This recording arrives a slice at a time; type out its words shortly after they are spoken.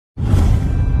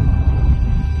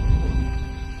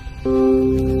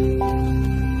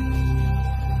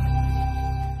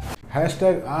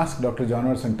Hashtag ask doctor John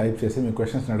Watson type చేసి మీ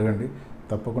questions అడగండి,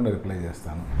 తప్పకుండా రిప్లై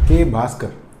చేస్తాను. కే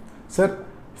భాస్కర్ సార్,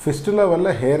 ఫిస్టులా వల్ల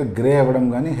హెయిర్ గ్రే అవ్వడం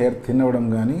కానీ, హెయిర్ థిన్ అవ్వడం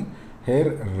కానీ, హెయిర్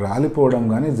రాలిపోవడం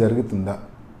కానీ జరుగుతుందా?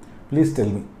 Please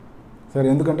tell me. సార్,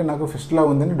 ఎందుకంటే నాకు ఫిస్టులా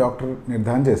ఉందని డాక్టర్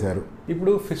నిర్ధారణ చేశారు.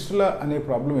 ఇప్పుడు ఫిస్టులా అనే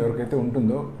ప్రాబ్లం ఎవరికైతే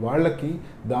ఉంటుందో వాళ్ళకి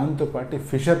దాంతోపాటు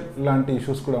ఫిషర్ లాంటి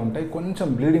ఇష్యూస్ కూడా ఉంటాయి. కొంచెం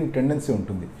బ్లీడింగ్ టెండెన్సీ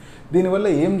ఉంటుంది. దీనివల్ల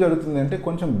ఏం జరుగుతుంది అంటే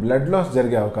కొంచెం బ్లడ్ లాస్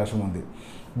జరిగే అవకాశం ఉంది.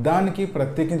 దానికి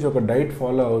ప్రత్యేకించి ఒక డైట్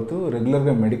ఫాలో అవుతూ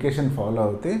రెగ్యులర్గా మెడికేషన్ ఫాలో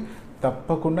అవుతే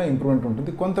తప్పకుండా ఇంప్రూవ్మెంట్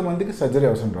ఉంటుంది. కొంతమందికి సర్జరీ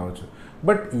అవసరం రావచ్చు.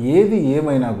 బట్ ఏది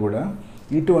ఏమైనా కూడా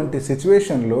ఇటువంటి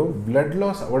సిచ్యువేషన్లో బ్లడ్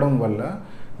లాస్ అవ్వడం వల్ల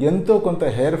ఎంతో కొంత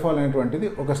హెయిర్ ఫాల్ అనేటువంటిది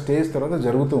ఒక స్టేజ్ తర్వాత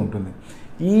జరుగుతూ ఉంటుంది.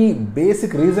 ఈ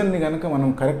బేసిక్ రీజన్ని కనుక మనం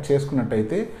కరెక్ట్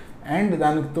చేసుకున్నట్టయితే అండ్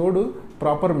దానికి తోడు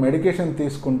ప్రాపర్ మెడికేషన్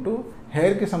తీసుకుంటూ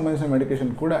హెయిర్కి సంబంధించిన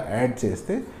మెడికేషన్ కూడా యాడ్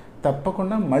చేస్తే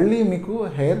తప్పకుండా మళ్ళీ మీకు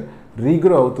హెయిర్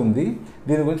రీగ్రో అవుతుంది.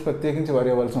 దీని గురించి ప్రత్యేకించి వరి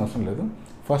అవ్వాల్సిన అవసరం లేదు.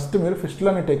 ఫస్ట్ మీరు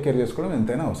ఫిస్టులాని టేక్ కేర్ చేసుకోవడం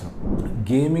ఎంతైనా అవసరం.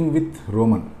 Gaming with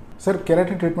Roman sir,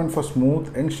 keratin treatment for smooth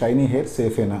and shiny hair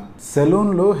సేఫేనా?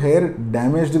 సెలూన్లో hair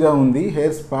డ్యామేజ్డ్గా ఉంది,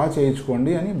 హెయిర్ స్పా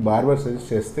చేయించుకోండి అని బార్బర్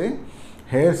సజెస్ట్ చేస్తే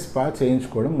హెయిర్ స్పా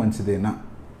చేయించుకోవడం మంచిదేనా?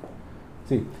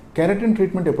 కెరాటిన్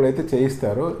ట్రీట్మెంట్ ఎప్పుడైతే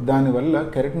చేయిస్తారో దానివల్ల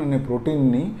కెరాటిన్ అనే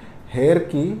ప్రోటీన్ని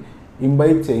హెయిర్కి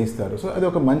ఇంబైబ్ చేయిస్తారు. సో అది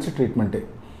ఒక మంచి ట్రీట్మెంటే.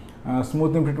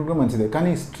 స్మూత్నింగ్ ట్రీట్మెంట్ కూడా మంచిదే,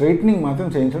 కానీ స్ట్రైట్నింగ్ మాత్రం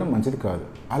చేయించడం మంచిది కాదు.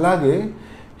 అలాగే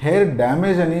హెయిర్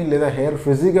డ్యామేజ్ అని లేదా హెయిర్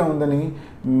ఫ్రిజీగా ఉందని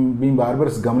మీ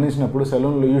బార్బర్స్ గమనించినప్పుడు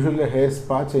సెలూన్లో యూజువల్గా హెయిర్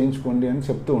స్పా చేయించుకోండి అని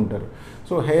చెప్తూ ఉంటారు.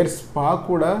 సో హెయిర్ స్పా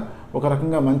కూడా ఒక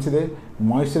రకంగా మంచిదే,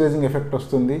 మాయిశ్చరైజింగ్ ఎఫెక్ట్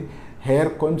వస్తుంది,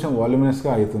 హెయిర్ కొంచెం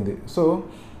వాల్యూమినస్గా అవుతుంది. సో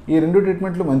ఈ రెండు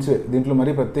ట్రీట్మెంట్లు మంచివే, దీంట్లో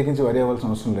మరీ ప్రత్యేకించి వరి అవ్వాల్సిన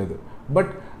అవసరం లేదు.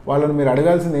 బట్ వాళ్ళని మీరు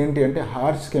అడగాల్సింది ఏంటి అంటే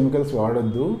హార్ష్ కెమికల్స్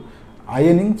వాడొద్దు,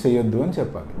 అయనింగ్ చేయొద్దు అని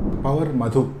చెప్పాలి. Power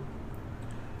Madhu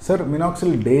sir,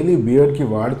 Minoxil daily బియర్డ్కి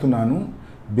వాడుతున్నాను,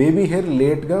 బేబీ హెయిర్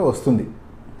లేట్గా వస్తుంది,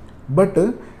 బట్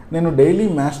నేను డైలీ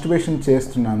మాస్టర్బేషన్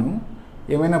చేస్తున్నాను,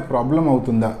 ఏమైనా ప్రాబ్లం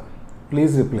అవుతుందా?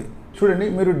 Please reply. చూడండి,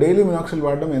 మీరు డైలీ మినాక్సిల్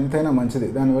వాడడం ఎంతైనా మంచిది,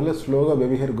 దానివల్ల స్లోగా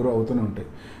బేబీ హెయిర్ గ్రో అవుతూనే ఉంటాయి.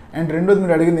 అండ్ రెండోది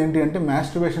మీరు అడిగింది ఏంటి అంటే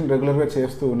మాస్టర్బేషన్ రెగ్యులర్గా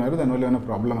చేస్తూ ఉన్నారు, దానివల్ల ఏమైనా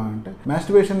ప్రాబ్లమా అంటే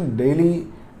మాస్టర్బేషన్ డైలీ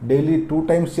 2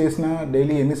 టైమ్స్ చేసినా,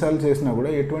 డైలీ ఎన్నిసార్లు చేసినా కూడా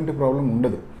ఎటువంటి ప్రాబ్లం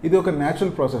ఉండదు. ఇది ఒక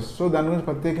న్యాచురల్ ప్రాసెస్. సో దాని గురించి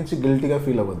ప్రత్యేకించి గిల్టీగా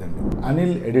feel అవ్వద్దండి.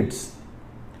 Anil edits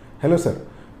hello sir,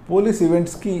 police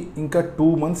ఈవెంట్స్కి ఇంకా 2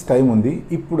 months టైం ఉంది,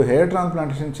 ఇప్పుడు హెయిర్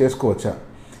ట్రాన్స్ప్లాంటేషన్ చేసుకోవచ్చా?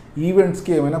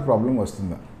 ఈవెంట్స్కి ఏమైనా ప్రాబ్లం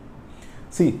వస్తుందా?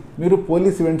 మీరు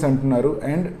పోలీస్ ఈవెంట్స్ అంటున్నారు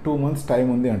అండ్ 2 months టైం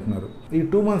ఉంది అంటున్నారు. ఈ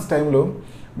 2 months టైంలో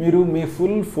మీరు మీ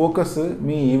ఫుల్ ఫోకస్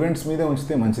మీ ఈవెంట్స్ మీదే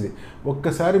ఉంచితే మంచిది.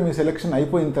 ఒక్కసారి మీ సెలెక్షన్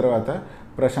అయిపోయిన తర్వాత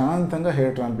ప్రశాంతంగా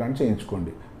హెయిర్ ట్రాన్స్ప్లాంట్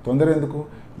చేయించుకోండి. తొందర ఎందుకు?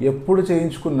 ఎప్పుడు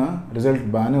చేయించుకున్నా రిజల్ట్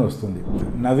బాగానే వస్తుంది.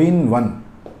 నవీన్ 1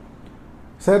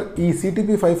 సార్, ఈ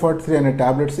సిటిపి 543 అనే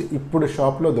ట్యాబ్లెట్స్ ఇప్పుడు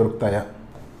షాప్లో దొరుకుతాయా?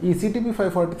 ఈ సిటిపి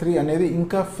 543 అనేది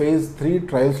ఇంకా phase 3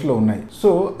 ట్రయల్స్లో ఉన్నాయి.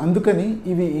 సో అందుకని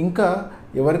ఇవి ఇంకా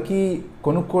ఎవరికి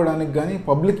కొనుక్కోవడానికి కానీ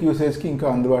పబ్లిక్ యూసేజ్కి ఇంకా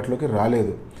అందుబాటులోకి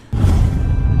రాలేదు.